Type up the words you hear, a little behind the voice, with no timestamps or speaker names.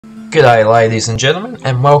G'day ladies and gentlemen,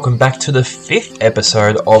 and welcome back to the 5th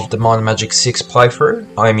episode of the Might and Magic 6 playthrough.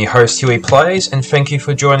 I am your host Huey Plays, and thank you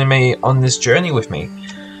for joining me on this journey with me.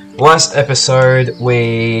 Last episode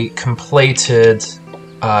we completed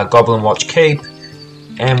Goblin Watch Keep,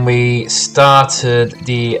 and we started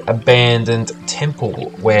the abandoned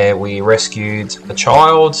temple where we rescued a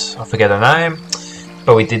child. I forget her name,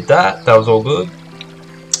 but we did that. That was all good.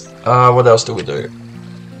 What else did we do?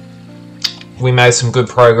 We made some good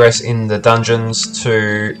progress in the dungeons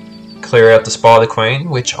to clear out the Spider Queen,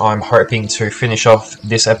 which I'm hoping to finish off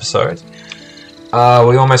this episode.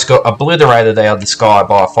 We almost got obliterated out of the sky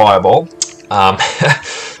by a fireball.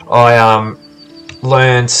 I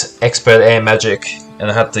learned Expert Air Magic,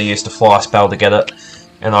 and I had to use the fly spell to get it.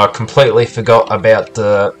 And I completely forgot about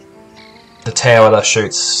the tower that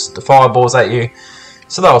shoots the fireballs at you.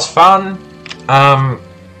 So that was fun. And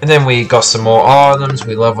then we got some more items,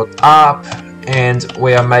 we leveled up, and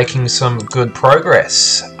we are making some good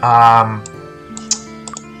progress.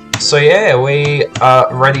 So yeah, we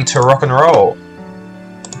are ready to rock and roll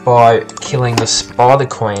by killing the Spider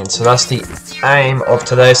Queen. So that's the aim of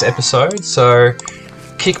today's episode. So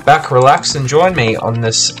kick back, relax, and join me on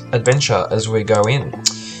this adventure as we go in. Do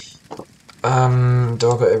I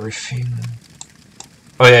got everything?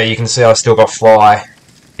 Oh yeah, you can see I still got fly.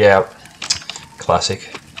 Yeah,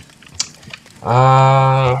 classic.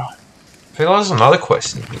 I feel like there's another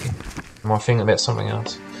question here. Am I thinking about something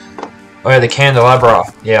else? Oh yeah, the candelabra.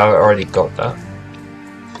 Yeah, I already got that.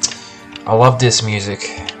 I love this music.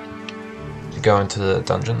 To go into the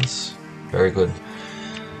dungeons. Very good.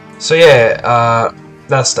 So yeah,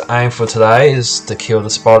 that's the aim for today, is to kill the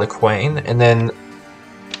Spider Queen. And then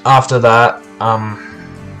after that,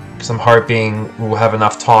 because I'm hoping we'll have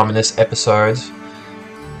enough time in this episode,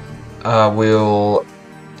 we'll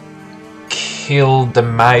kill the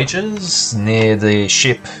mages near the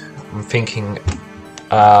ship. I'm thinking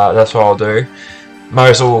that's what I'll do.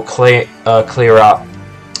 Moses will clear up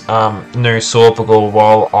New Sorpigal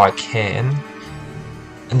while I can,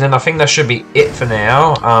 and then I think that should be it for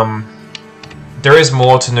now. There is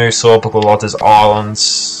more to New Sorpigal, like there's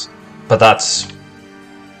islands, but that's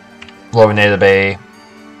where we need to be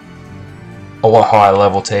a lot higher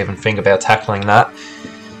level to even think about tackling that.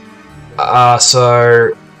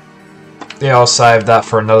 So yeah, I'll save that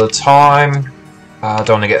for another time. I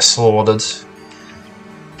don't want to get slaughtered.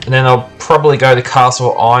 And then I'll probably go to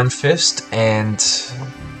Castle Iron Fist and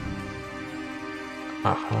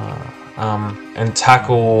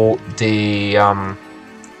tackle the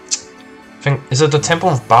is it the Temple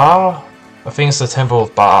of Ba? I think it's the Temple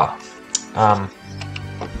of Ba.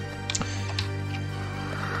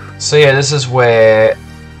 So yeah, this is where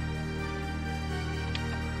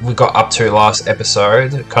we got up to last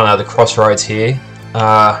episode, kind of at the crossroads here.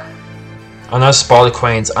 I know Spider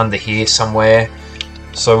Queen's under here somewhere,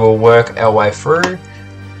 so we'll work our way through.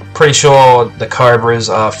 Pretty sure the Cobras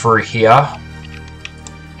are through here.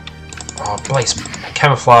 Oh, please,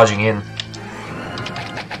 camouflaging in.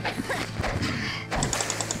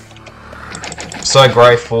 So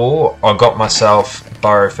grateful I got myself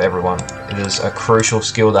Bow for Everyone. It is a crucial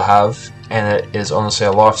skill to have, and it is honestly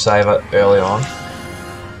a lifesaver early on.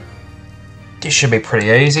 This should be pretty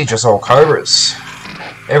easy, just all Cobras.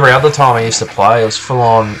 Every other time I used to play, it was full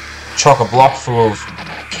on chock-a-block full of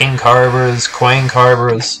King Cobras, Queen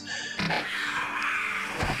Cobras.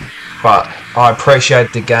 But I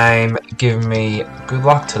appreciate the game giving me good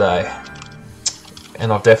luck today.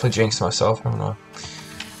 And I've definitely jinxed myself, haven't I?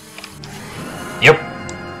 Yep.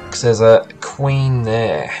 Because there's a Queen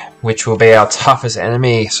there, which will be our toughest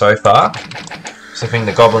enemy so far. So I think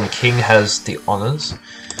the Goblin King has the honours.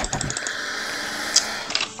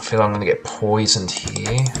 I feel I'm going to get poisoned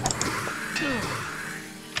here.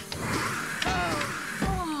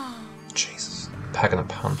 Jesus, packing a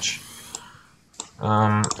punch.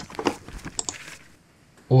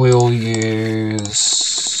 We'll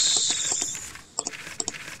use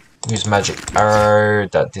magic arrow.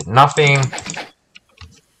 That did nothing.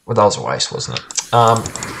 Well, that was a waste, wasn't it?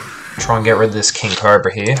 Try and get rid of this King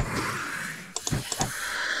Cobra here.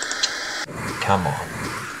 Come on.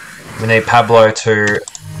 We need Pablo to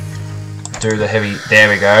do the heavy, there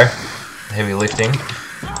we go, the heavy lifting.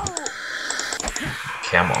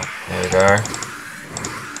 Come on, there we go.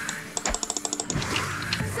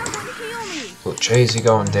 Oh jeez, you're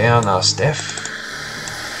going down, Steph.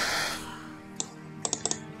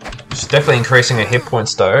 She's definitely increasing her hit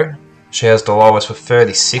points though. She has the lowest with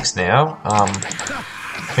 36 now. I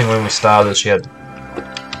think when we started she had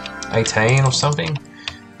 18 or something.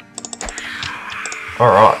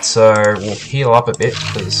 Alright, so we'll heal up a bit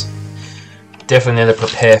because definitely need to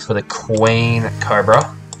prepare for the Queen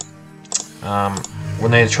Cobra. We'll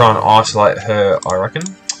need to try and isolate her, I reckon.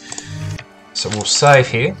 So we'll save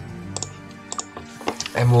here.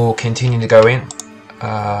 And we'll continue to go in.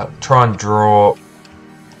 Try and draw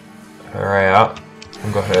her out.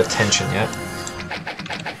 Haven't got her attention yet.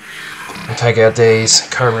 We'll take out these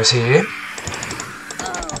cobras here.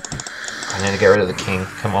 I need to get rid of the king.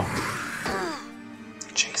 Come on.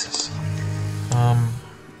 Jesus.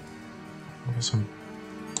 Some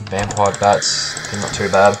vampire bats. They're not too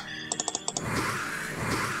bad.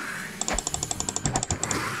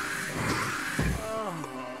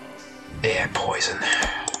 Yeah, poison.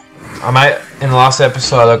 In the last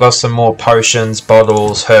episode I got some more potions,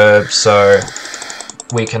 bottles, herbs, so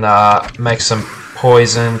we can make some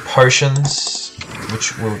poison potions,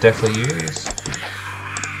 which we'll definitely use.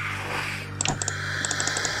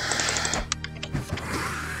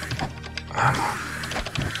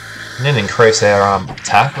 We need to increase our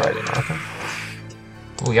attack rating, I reckon.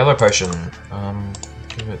 Ooh, yellow potion.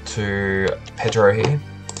 Give it to Pedro here.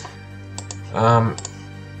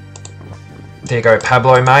 There you go,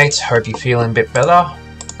 Pablo, mate. Hope you're feeling a bit better.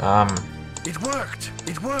 It worked.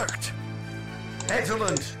 It worked.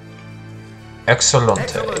 Excellent.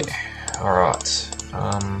 Excellent. Alright.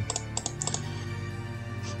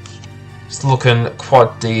 He's looking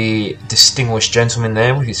quite the distinguished gentleman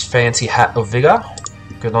there with his fancy hat of vigour.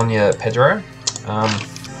 Good on you, Pedro.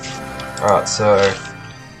 Alright, so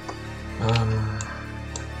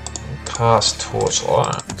cast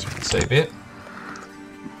torchlight. So we can see a bit.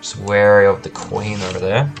 Just wary of the queen over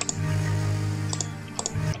there.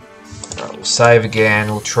 Alright, we'll save again.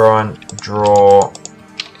 We'll try and draw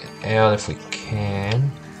it out if we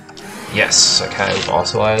can. Yes, okay, we've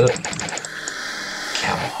isolated it.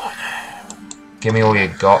 Come on. Give me all you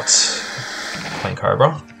got, Queen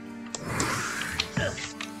Cobra.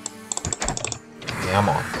 Come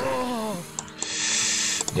on.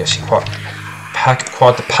 Yes, you pack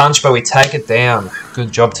quite the punch, but we take it down.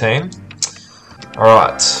 Good job, team.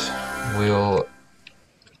 Alright, we'll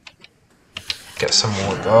get some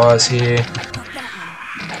more guys here.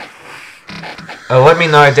 Let me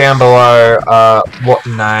know down below what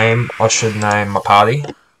name I should name my party.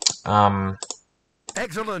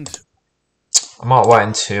 Excellent. I might wait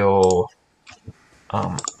until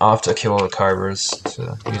after I kill all the cobras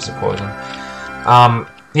to use the poison.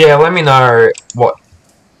 Yeah, let me know what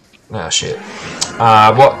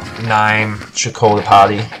what name should call the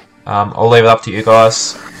party. I'll leave it up to you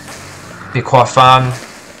guys. Be quite fun.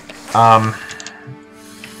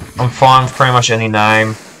 I'm fine with pretty much any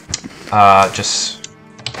name. Just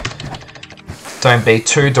don't be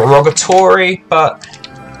too derogatory, but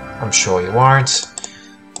I'm sure you won't.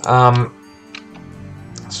 I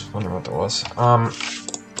was wondering what that was.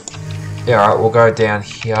 Yeah, alright, we'll go down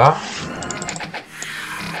here.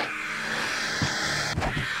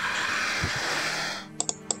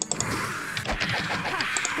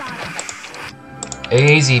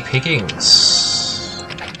 Easy pickings.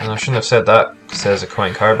 And I shouldn't have said that, because there's a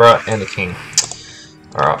Queen Cobra and a King.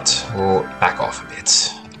 Alright, we'll back off a bit.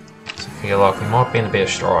 So I feel like we might be in a bit of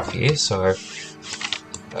strife here, so...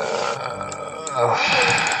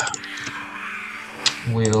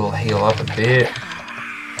 we'll heal up a bit.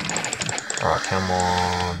 Alright, come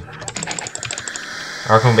on.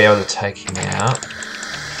 I reckon we'll be able to take him out.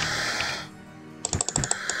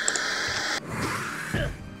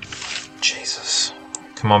 Jesus.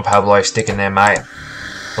 Come on, Pablo, stick in there, mate.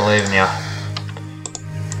 Believe in ya.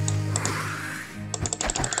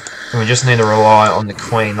 And we just need to rely on the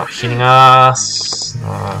Queen not hitting us.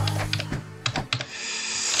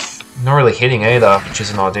 Not really hitting either, which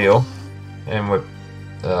isn't ideal. And we're...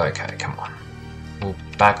 okay, come on. We'll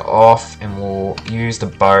back off and we'll use the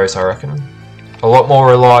bows, I reckon. A lot more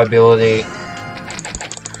reliability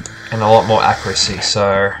and a lot more accuracy,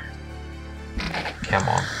 so... Come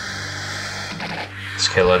on. Let's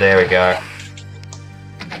kill her, there we go.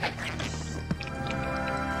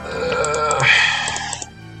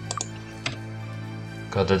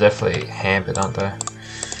 God, they're definitely hampered, aren't they?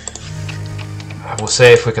 We'll see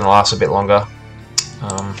if we can last a bit longer.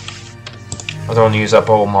 I don't want to use up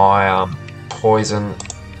all my poison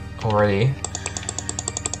already.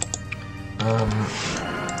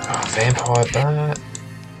 Vampire bat.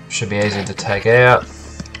 Should be easy to take out.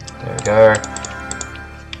 There we go.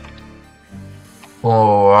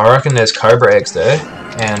 Oh, I reckon there's cobra eggs there.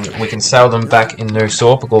 And we can sell them back in New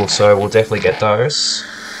Sorpigal, so we'll definitely get those.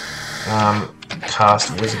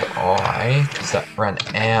 Cast Wizard Eye, because that ran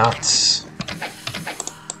out.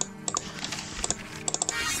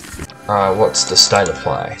 What's the state of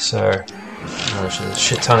play? So, there's a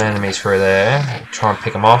shit ton of enemies through there. We'll try and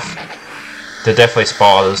pick them off. They're definitely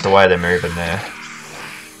spiders the way they're moving there.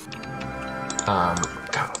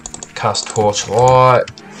 Cast torchlight.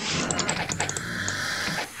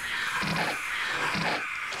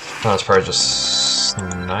 Oh, that's probably just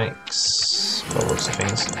snakes. By the looks of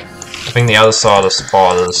things. I think the other side of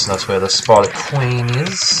spiders, that's where the spider queen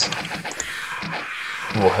is.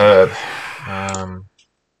 Or herb.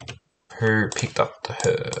 Who picked up the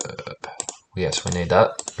herb? Yes, we need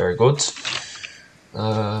that. Very good.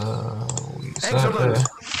 We'll use that there.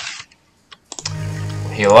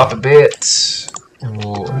 We'll heal up a bit. And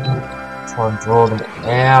we'll try and draw them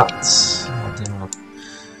out. I didn't want to...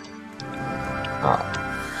 Alright.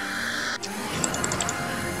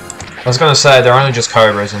 I was going to say they're only just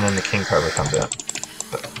cobras and then the king cobra comes out.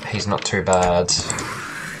 But he's not too bad.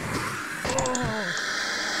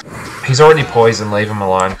 He's already poisoned, leave him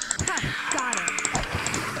alone.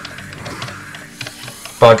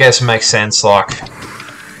 But I guess it makes sense, like,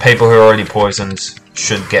 people who are already poisoned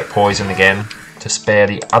should get poisoned again to spare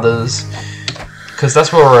the others. Because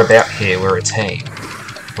that's what we're about here, we're a team.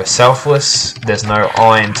 We're selfless, there's no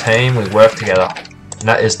I in team, we work together. And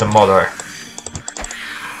that is the motto.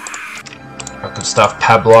 Good stuff,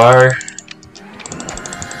 Pablo.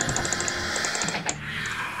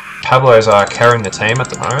 Pablo's carrying the team at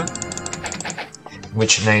the moment,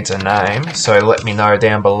 which needs a name, so let me know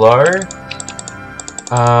down below.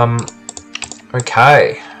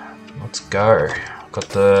 Okay, let's go. Got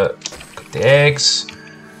the eggs.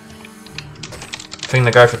 I think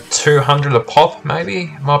they go for 200 a pop,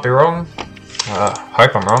 maybe. Might be wrong.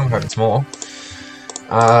 Hope I'm wrong. Hope it's more.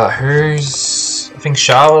 Who's? I think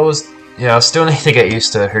Charlotte was. Yeah, I still need to get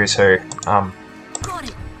used to who's who.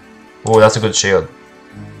 Oh, that's a good shield.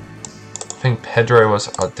 I think Pedro was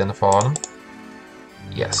identified.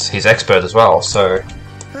 Yes, he's expert as well, so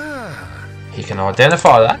he can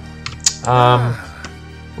identify that.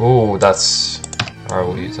 Oh, that's... Alright,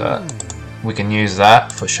 we'll use that. We can use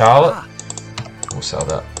that for Charlotte. We'll sell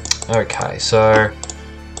that. Okay, so...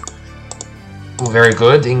 very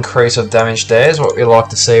good. Increase of damage there is what we like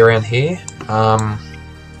to see around here.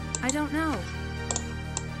 I don't know.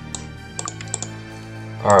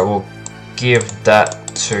 Alright, we'll give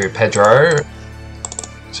that to Pedro.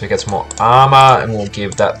 So he gets more armor, and we'll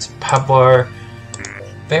give that to Pablo.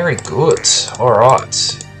 Very good. Alright.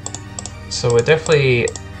 So we're definitely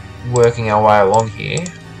working our way along here.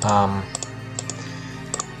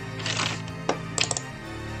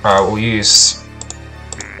 Alright, we'll use...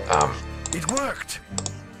 it worked!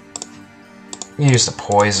 Use the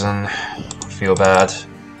poison. I feel bad.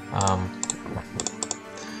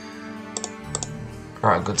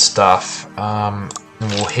 Alright, good stuff. And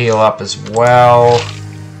we'll heal up as well.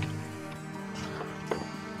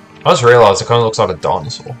 I just realised it kind of looks like a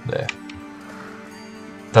dinosaur there.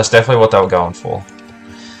 That's definitely what they were going for.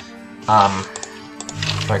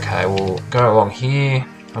 Okay, we'll go along here.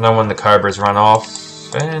 I know when the cobras run off,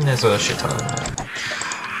 and there's a shit ton of them.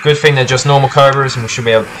 Good thing they're just normal cobras, and we should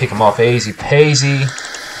be able to pick them off easy peasy.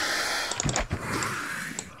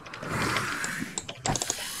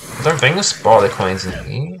 I don't think the spider queen's in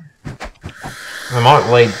here. We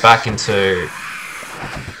might lead back into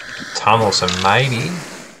tunnel, so maybe.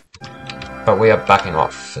 But we are backing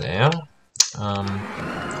off for now.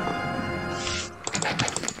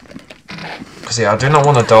 Because yeah, I do not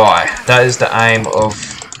want to die. That is the aim of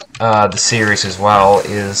the series as well,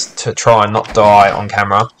 is to try and not die on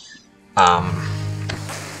camera.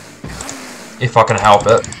 If I can help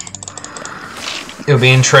it. It'll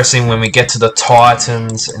be interesting when we get to the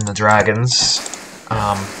Titans and the Dragons.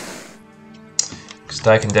 Because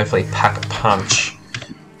they can definitely pack a punch.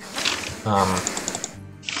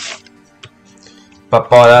 But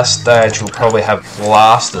by that stage we'll probably have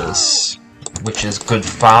blasters, which is good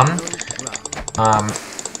fun.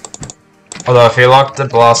 Although I feel like the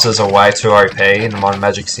blasters are way too OP in the Modern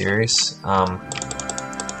Magic series.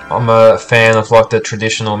 I'm a fan of like the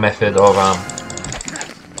traditional method of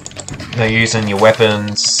you know, using your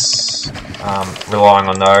weapons, relying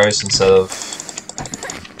on those instead of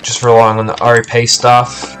just relying on the OP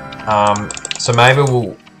stuff. So maybe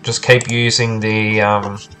we'll just keep using the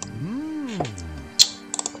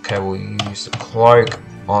okay, we'll use the cloak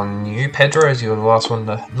on you, Pedro, as you're the last one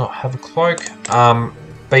to not have a cloak.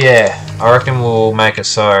 But yeah, I reckon we'll make it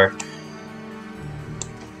so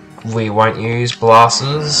we won't use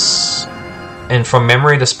blasters. And from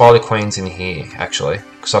memory, the Spider Queen's in here, actually.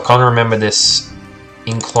 Because I kind of remember this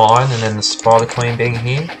incline and then the Spider Queen being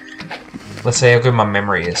here. Let's see how good my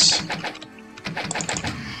memory is.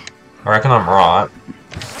 I reckon I'm right.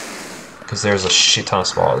 Because there's a shit ton of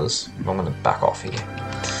spiders. I'm going to back off here.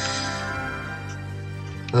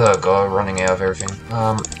 Oh god, running out of everything.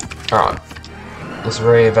 Alright. Let's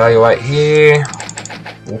reevaluate here.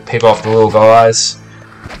 We'll pick off the little guys.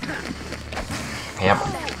 Yep.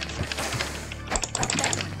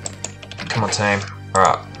 Come on, team.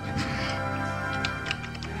 Alright.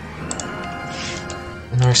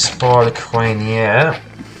 No Spider Queen yet.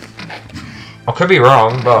 I could be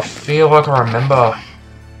wrong, but I feel like I remember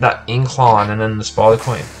that incline and then the Spider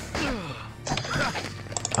Queen.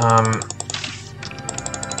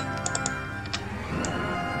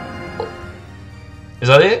 Is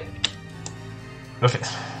that it?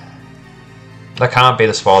 That can't be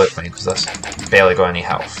the Spider Queen because that's barely got any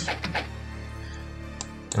health.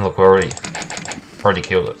 And look, we already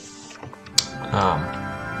killed it.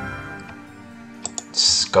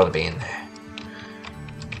 It's got to be in there.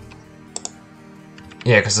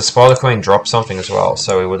 Yeah, because the Spider Queen dropped something as well,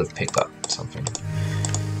 so we would have picked up something.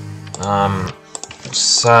 We'll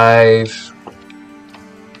save.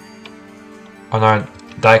 Oh no,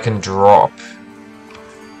 they can drop.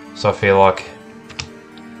 So I feel like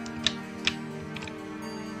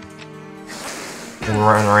we'll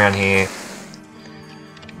run around here,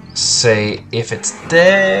 see if it's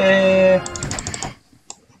there.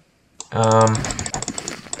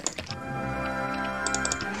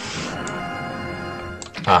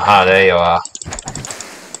 Aha, there you are.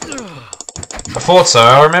 I thought so.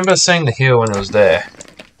 I remember seeing the hill when it was there.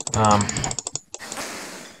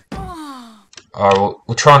 Alright,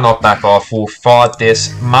 we'll try and not back off. We'll fight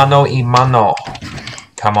this mano y mano.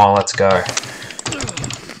 Come on, let's go.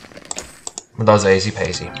 That was easy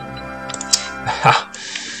peasy.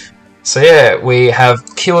 So yeah, we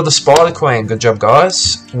have killed the Spider Queen. Good job,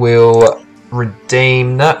 guys. We'll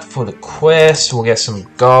redeem that for the quest. We'll get some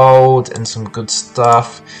gold and some good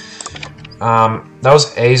stuff. That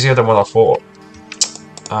was easier than what I thought.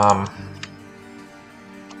 I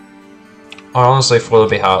honestly thought it'd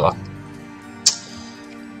be harder.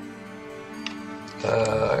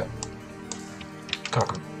 God,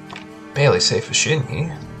 I can barely see for shit in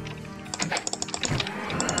here.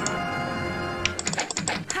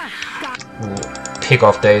 We'll pick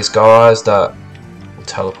off these guys that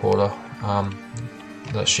teleporter.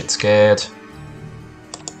 That shit scared.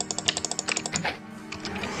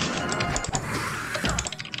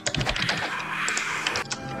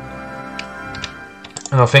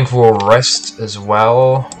 And I think we'll rest as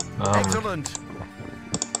well. Excellent.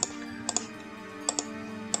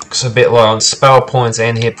 It's a bit low on spell points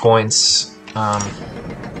and hit points.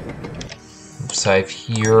 Save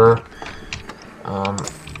here.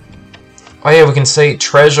 Oh yeah, we can see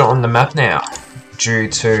treasure on the map now due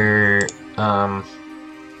to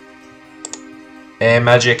Air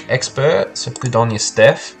Magic Expert. So good on you,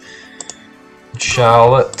 Steph.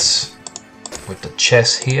 Charlotte with the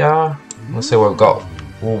chest here. Let's see what we've got.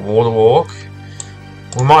 Water Walk.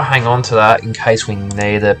 We might hang on to that in case we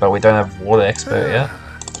need it, but we don't have Water Expert yet.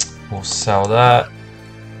 We'll sell that.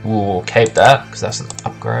 We'll keep that because that's an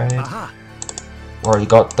upgrade. Already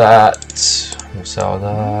got that. We'll sell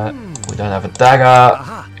that. We don't have a dagger,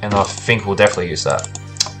 and I think we'll definitely use that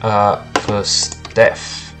for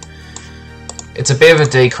Steph. It's a bit of a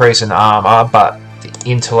decrease in armor, but the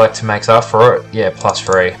intellect makes up for it. Yeah,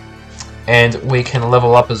 +3, and we can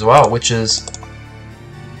level up as well, which is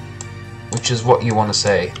what you want to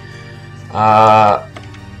see.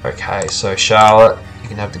 Okay, so Charlotte, you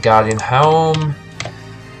can have the Guardian Helm.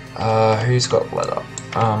 Who's got leather?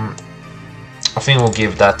 I think we'll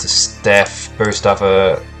give that to Steph. Boost up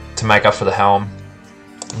her to make up for the helm.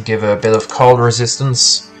 And give her a bit of cold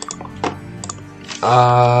resistance. Is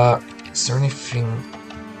there anything?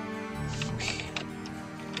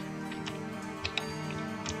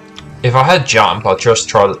 If I had jump, I'd just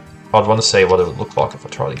try to. I'd want to see what it would look like if I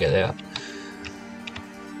try to get out.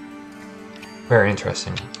 Very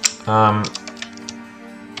interesting.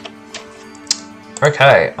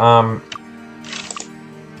 Okay.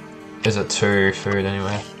 Is it 2 food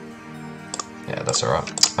anyway? Yeah, that's alright.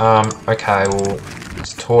 Okay, we'll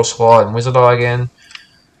use Torchlight and Wizard Eye again.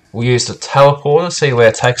 We'll use the teleporter, see where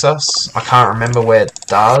it takes us. I can't remember where it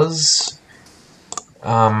does.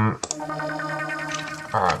 Alright,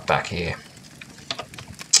 back here.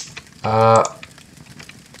 I'll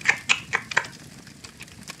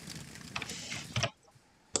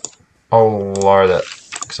load it,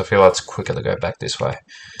 because I feel like it's quicker to go back this way.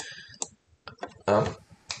 Because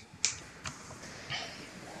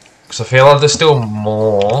I feel like there's still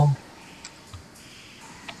more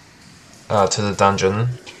to the dungeon.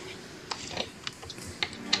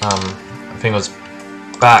 I think it was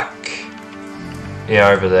back, yeah,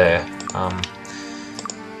 over there.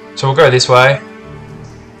 So we'll go this way.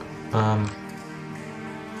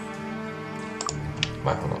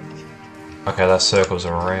 Wait, hold on. Okay, that circles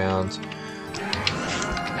around.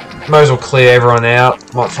 Might as well clear everyone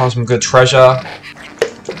out. Might find some good treasure.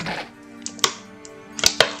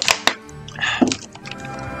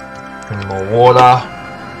 Drink more water.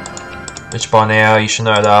 Which by now you should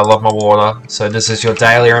know that I love my water. So this is your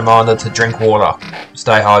daily reminder to drink water.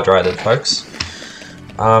 Stay hydrated, folks.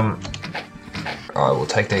 Alright, we'll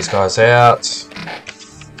take these guys out.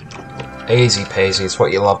 Easy peasy, it's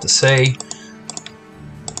what you love to see.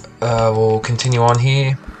 We'll continue on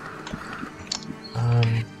here.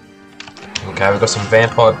 Okay, we've got some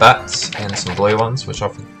vampire bats and some blue ones, which I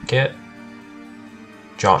forget.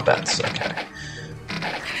 Giant bats, okay.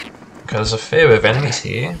 Okay, there's a fair bit of enemies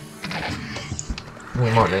here.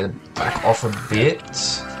 We might need to back off a bit.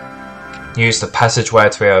 Use the passageway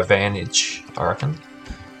to our advantage, I reckon.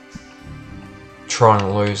 Try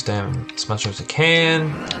and lose them as much as we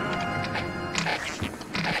can.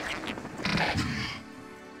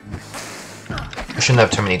 We shouldn't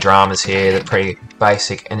have too many dramas here, they're pretty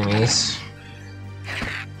basic enemies.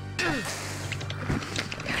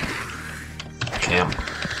 Camp.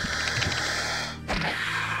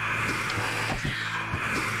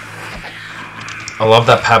 I love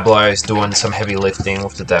that Pablo's doing some heavy lifting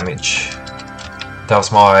with the damage. That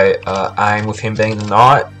was my aim with him being the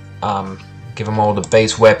knight. Give him all the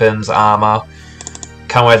beast weapons, armor.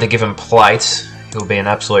 Can't wait to give him plate. He'll be an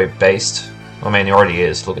absolute beast. I mean, he already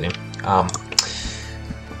is, look at him.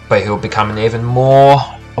 But he'll become an even more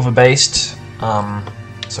of a beast.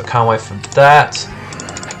 So can't wait for that.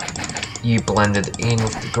 You blended in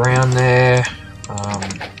with the ground there.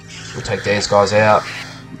 We'll take these guys out.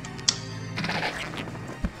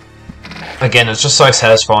 Again, it's just so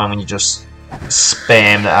satisfying when you just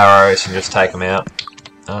spam the arrows and just take them out.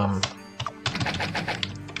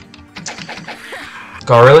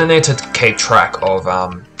 I really need to keep track of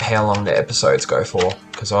how long the episodes go for,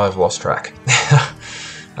 because I've lost track.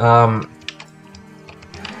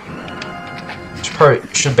 Which probably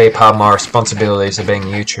should be part of my responsibilities of being a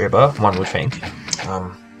YouTuber, one would think.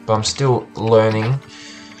 But I'm still learning.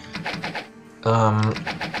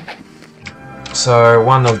 So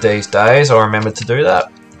one of these days I'll remember to do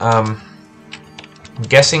that. I'm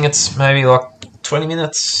guessing it's maybe like 20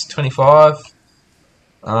 minutes, 25.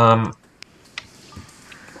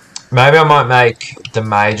 Maybe I might make the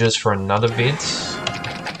mages for another vid.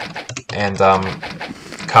 And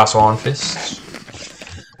Castle Iron Fist.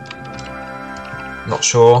 Not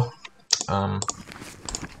sure.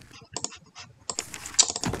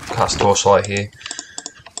 Cast Torchlight here.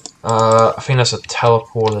 I think there's a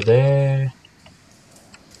teleporter there.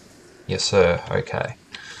 Yes sir, okay.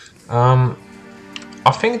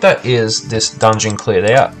 I think that is this dungeon cleared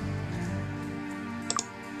out.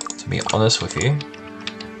 To be honest with you.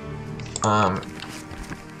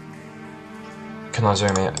 Can I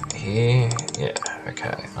zoom out here? Yeah,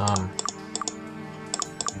 okay. I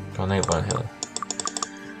need one here.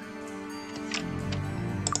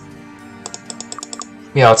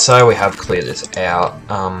 Yeah, I'd say we have cleared this out.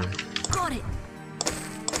 Got it.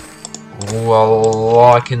 Ooh, I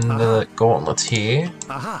liking the gauntlets here.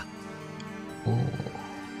 Ooh.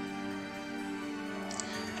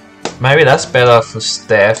 Maybe that's better for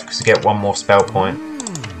Steph because you get one more spell point.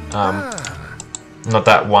 Not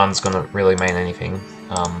that one's gonna really mean anything.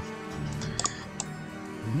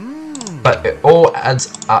 But it all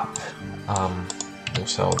adds up. We'll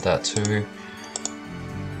sell that too.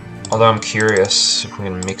 Although I'm curious if we're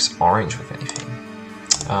gonna mix orange with anything.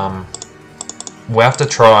 We'll have to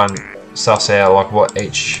try and suss out like what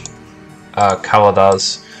each colour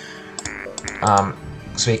does.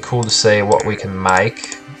 It's be cool to see what we can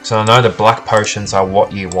make. So I know the black potions are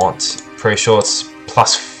what you want. Pretty sure it's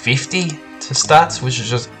plus 50 to stats, which is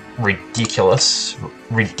just ridiculous,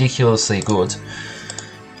 ridiculously good.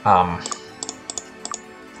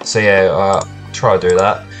 So yeah, try to do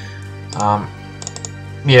that.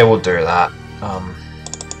 Yeah, we'll do that. I'm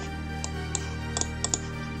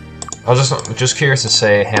just curious to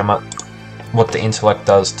see how much, what the intellect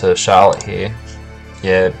does to Charlotte here.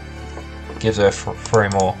 Yeah, gives her 3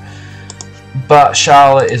 more. But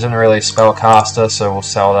Charlotte isn't really a spellcaster, so we'll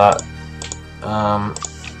sell that.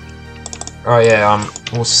 Oh yeah,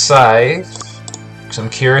 we'll save, because I'm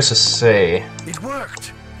curious to see. It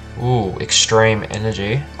worked. Ooh, extreme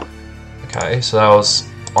energy. Okay, so that was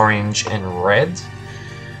orange and red.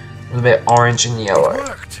 A little bit orange and yellow. It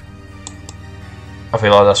worked. I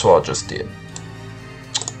feel like that's what I just did.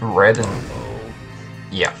 Red and...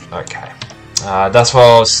 yeah, okay. That's what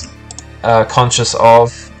I was conscious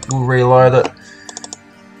of. We'll reload it.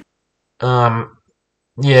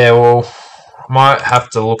 Yeah, well, might have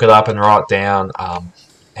to look it up and write down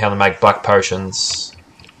how to make black potions.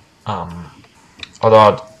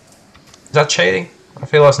 Although, is that cheating? I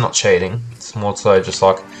feel like it's not cheating. It's more so just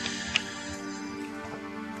like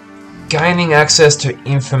gaining access to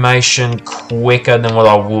information quicker than what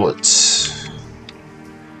I would.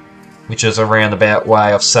 Which is a roundabout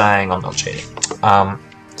way of saying I'm not cheating.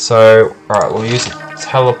 So, alright, we'll use a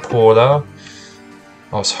teleporter.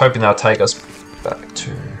 I was hoping that'll take us back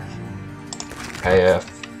to... Okay, I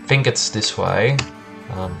think it's this way.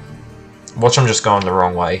 Watch, I'm just going the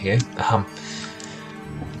wrong way here.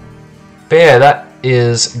 But yeah, that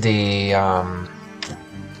is the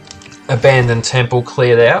abandoned temple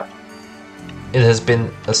cleared out. It has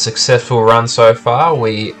been a successful run so far.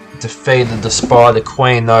 We defeated the Spider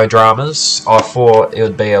Queen, no dramas. I thought it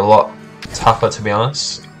would be a lot tougher, to be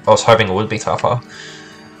honest. I was hoping it would be tougher.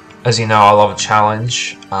 As you know, I love a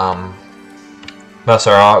challenge. That's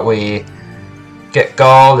alright. We get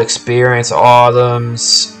gold, experience,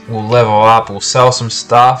 items. We'll level up. We'll sell some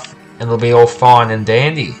stuff, and it'll be all fine and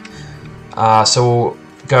dandy. So we'll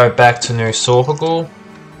go back to New Sorpigal.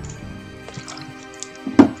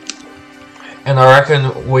 And I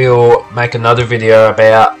reckon we'll make another video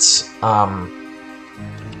about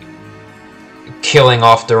killing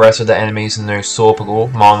off the rest of the enemies in New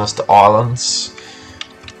Sorpigal, minus the islands.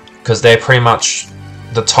 Because they're pretty much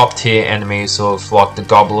the top tier enemies of like the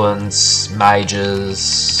goblins,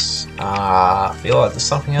 mages, I feel like there's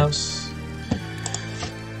something else.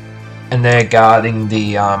 And they're guarding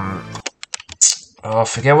the, oh, I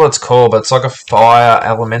forget what it's called, but it's like a fire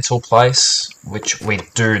elemental place, which we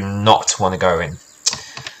do not want to go in.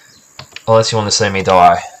 Unless you want to see me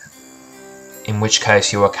die. In which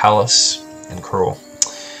case you are callous and cruel.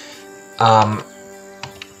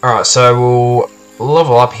 Alright, so we'll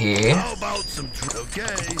level up here.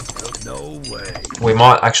 We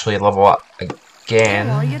might actually level up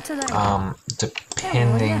again,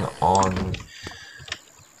 depending on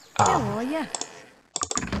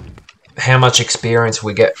how much experience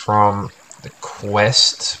we get from the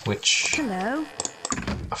quest, which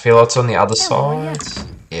I feel like it's on the other side.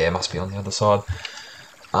 Yeah, it must be on the other side.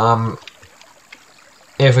 Yeah,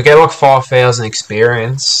 if we get like 5,000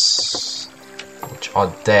 experience, which I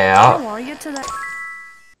doubt,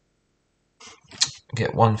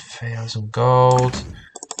 get 1,000 gold.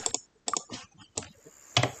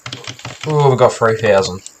 Oh, we got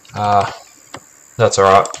 3,000. That's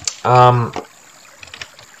alright.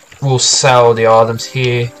 We'll sell the items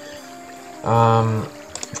here.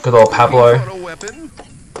 Good old Pablo.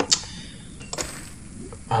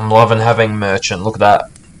 I'm loving having merchant. Look at that.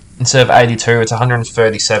 Instead of 82, it's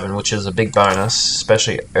 137, which is a big bonus,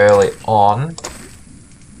 especially early on.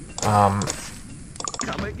 Come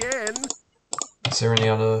again. Is there any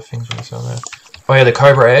other things we can sell there? Oh yeah, the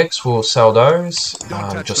Cobra eggs. We'll sell those.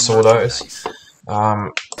 Just saw those.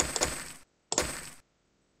 Oh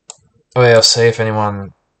yeah, I'll see if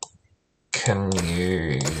anyone can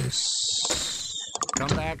use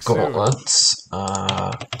gauntlets.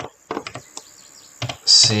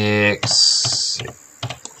 6.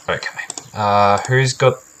 Okay. Who's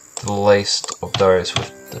got the least of those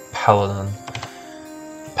with the paladin?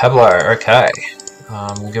 Pablo. Okay.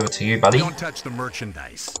 We'll give it to you, buddy. Don't touch the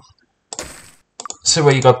merchandise. So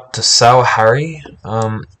what you got to sell, Harry?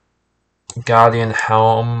 Guardian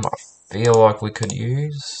helm. I feel like we could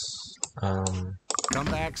use. Come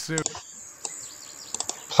back soon.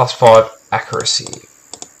 +5 accuracy.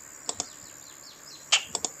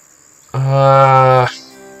 I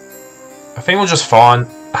think we'll just find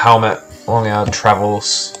a helmet along our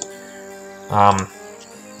travels.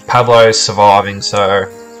 Pablo's surviving, so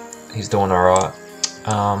he's doing alright.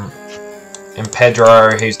 And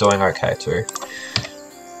Pedro, he's doing okay too.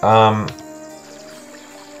 Oh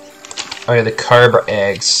yeah, the Cobra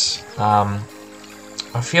eggs. I'm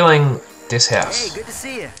feeling this house. Hey, good to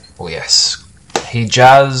see you. Oh yes.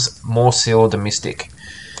 Hijaz, more sealed and mystic.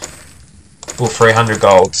 Well, 300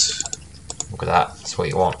 golds. Look at that. That's what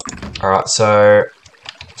you want. Alright, so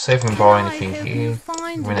see if we can buy anything here.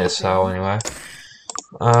 We need to sell anyway.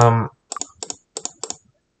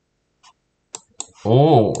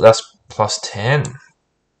 Oh, that's +10.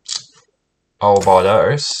 I'll buy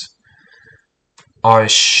those. I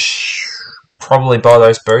probably buy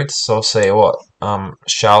those boots. So I'll see what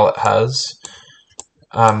Charlotte has,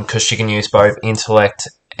 because she can use both intellect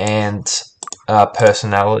and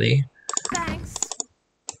personality. Thanks.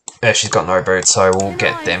 Yeah, she's got no boots, so we'll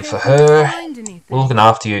get them for her. We're looking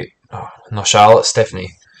after you. Oh, not Charlotte,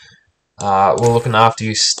 Stephanie. We're looking after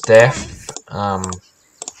you, Steph.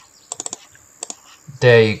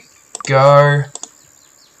 There you go.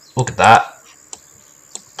 Look at that.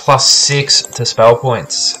 +6 to spell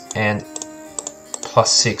points and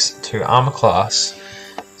 +6 to armor class.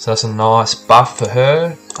 So that's a nice buff for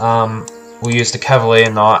her. we'll use the Cavalier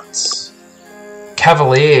Knights.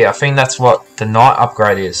 Cavalier, I think that's what the Knight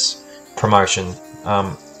upgrade is. Promotion.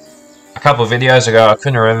 A couple of videos ago, I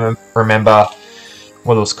couldn't remember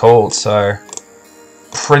what it was called, so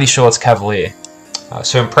pretty sure it's Cavalier.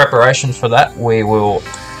 So in preparation for that, we will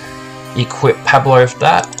equip Pablo with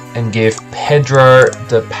that and give Pedro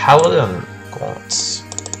the Paladin gauntlets.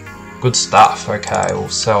 Good stuff. Okay, we'll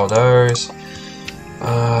sell those.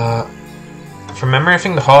 From memory, I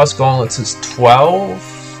think the highest gauntlets is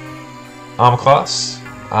 12 armor class.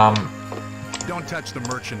 Don't touch the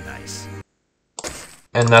merchandise.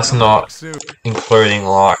 And that's not including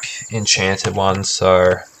like enchanted ones,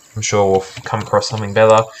 so I'm sure we'll come across something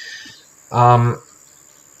better. I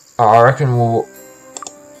reckon we'll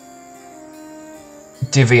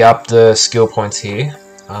divvy up the skill points here.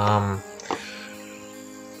 I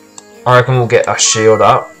reckon we'll get a shield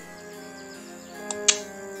up.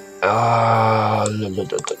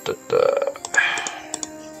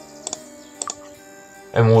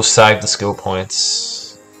 And we'll save the skill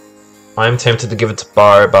points. I am tempted to give it to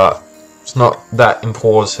Bo, but it's not that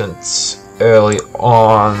important early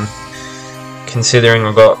on, considering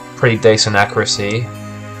I've got pretty decent accuracy,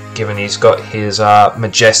 given he's got his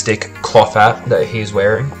majestic cloth hat that he's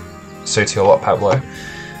wearing. Suits you a lot, Pablo.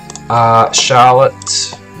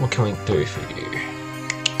 Charlotte, what can we do for you?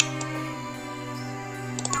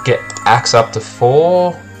 Get axe up to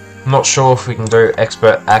 4. I'm not sure if we can do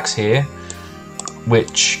expert axe here,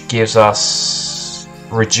 which gives us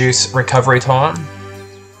reduced recovery time,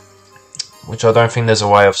 which I don't think there's a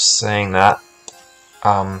way of saying that.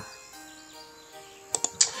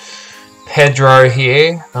 Pedro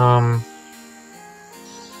here, I'm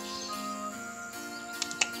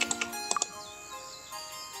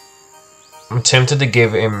tempted to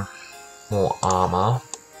give him more armor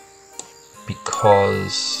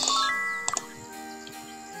because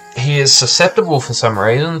he is susceptible for some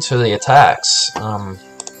reason to the attacks.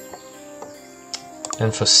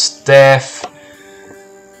 And for Steph,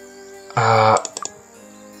 I'm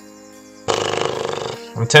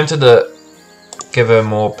tempted to give her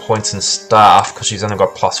more points in staff because she's only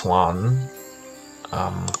got +1.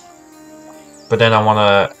 But then I want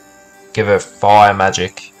to give her fire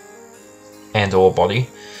magic and or body.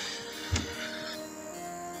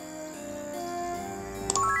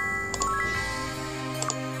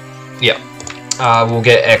 Yeah, we'll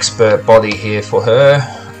get expert body here for her.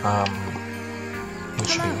 It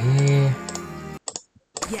should be here.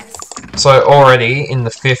 Yes. So already in the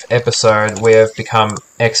 5th episode, we have become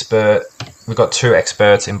expert. We've got 2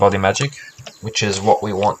 experts in body magic, which is what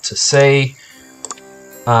we want to see.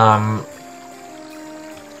 What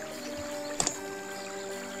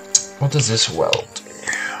does this weld do?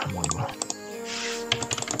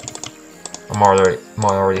 I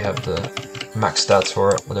might already have the max stats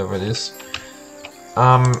for it, whatever it is.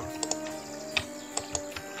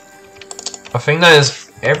 I think that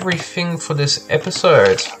is everything for this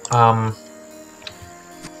episode.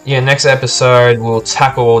 Yeah, next episode we'll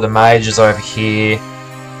tackle all the mages over here,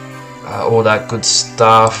 all that good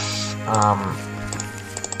stuff.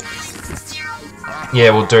 Yeah,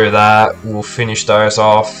 we'll do that. We'll finish those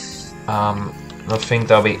off. I think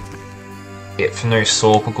that'll be it for new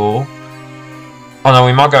Sorpigal. Oh no,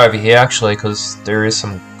 we might go over here actually, because there is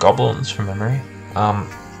some goblins from memory.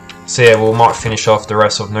 So yeah, we might finish off the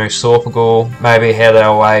rest of New Sorpigal, maybe head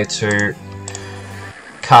our way to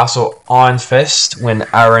Castle Ironfest when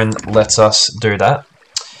Aaron lets us do that.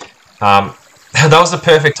 That was the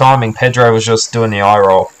perfect timing. Pedro was just doing the eye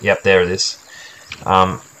roll. Yep, there it is.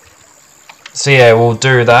 So yeah, we'll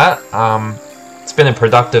do that. It's been a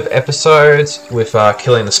productive episode with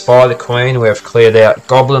killing the Spider Queen. We have cleared out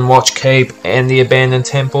Goblin Watch Keep and the Abandoned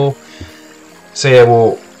Temple. So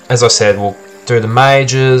yeah, as I said, we'll do the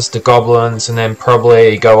mages, the goblins, and then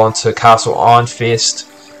probably go on to Castle Ironfist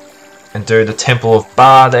and do the Temple of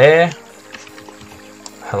Bar there.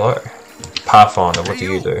 Hello. Pathfinder, what do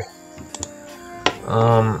you do?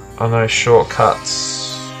 I know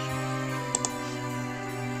shortcuts.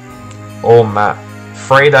 Or map.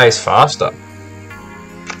 3 days faster.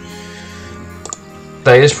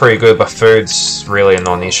 That is pretty good, but food's really a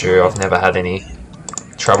non-issue. I've never had any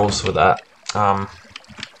troubles with that.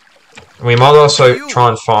 We might also try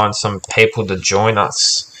and find some people to join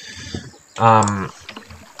us,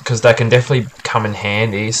 because they can definitely come in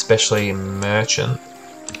handy, especially merchant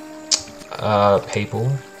people,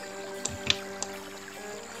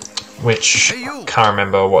 which I can't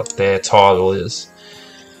remember what their title is.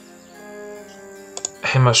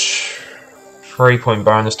 How much 3-point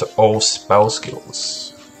bonus to all spell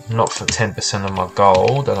skills? Not for 10% of my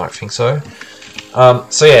gold, I don't think so.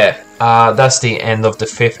 So yeah, that's the end of the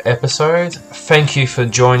 5th episode. Thank you for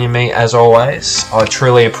joining me as always. I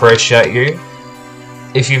truly appreciate you.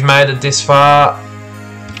 If you've made it this far,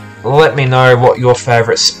 let me know what your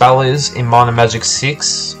favourite spell is in Minor Magic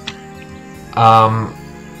 6. I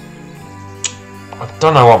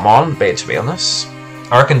don't know what mine would be, to be honest.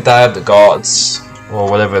 I reckon Day of the Gods, or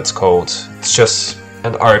whatever it's called. It's just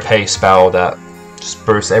an OP spell that just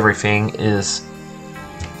boosts everything. Yeah,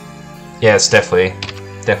 it's definitely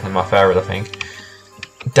my favourite, I think.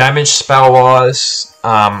 Damage spell wise,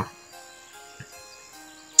 oh,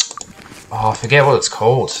 I forget what it's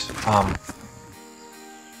called.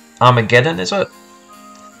 Armageddon, is it?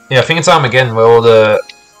 Yeah, I think it's Armageddon, where all the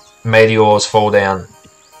meteors fall down.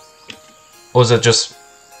 Or is it just...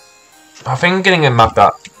 I think I'm getting it mucked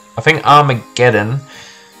up. I think Armageddon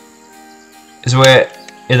is where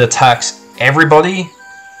it attacks everybody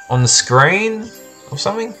on the screen or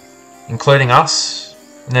something, including us.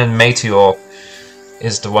 And then Meteor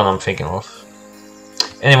is the one I'm thinking of.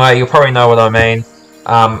 Anyway, you'll probably know what I mean.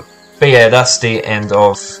 But yeah, that's the end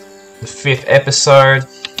of the 5th episode.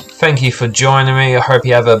 Thank you for joining me. I hope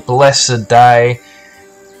you have a blessed day.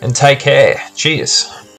 And take care. Cheers.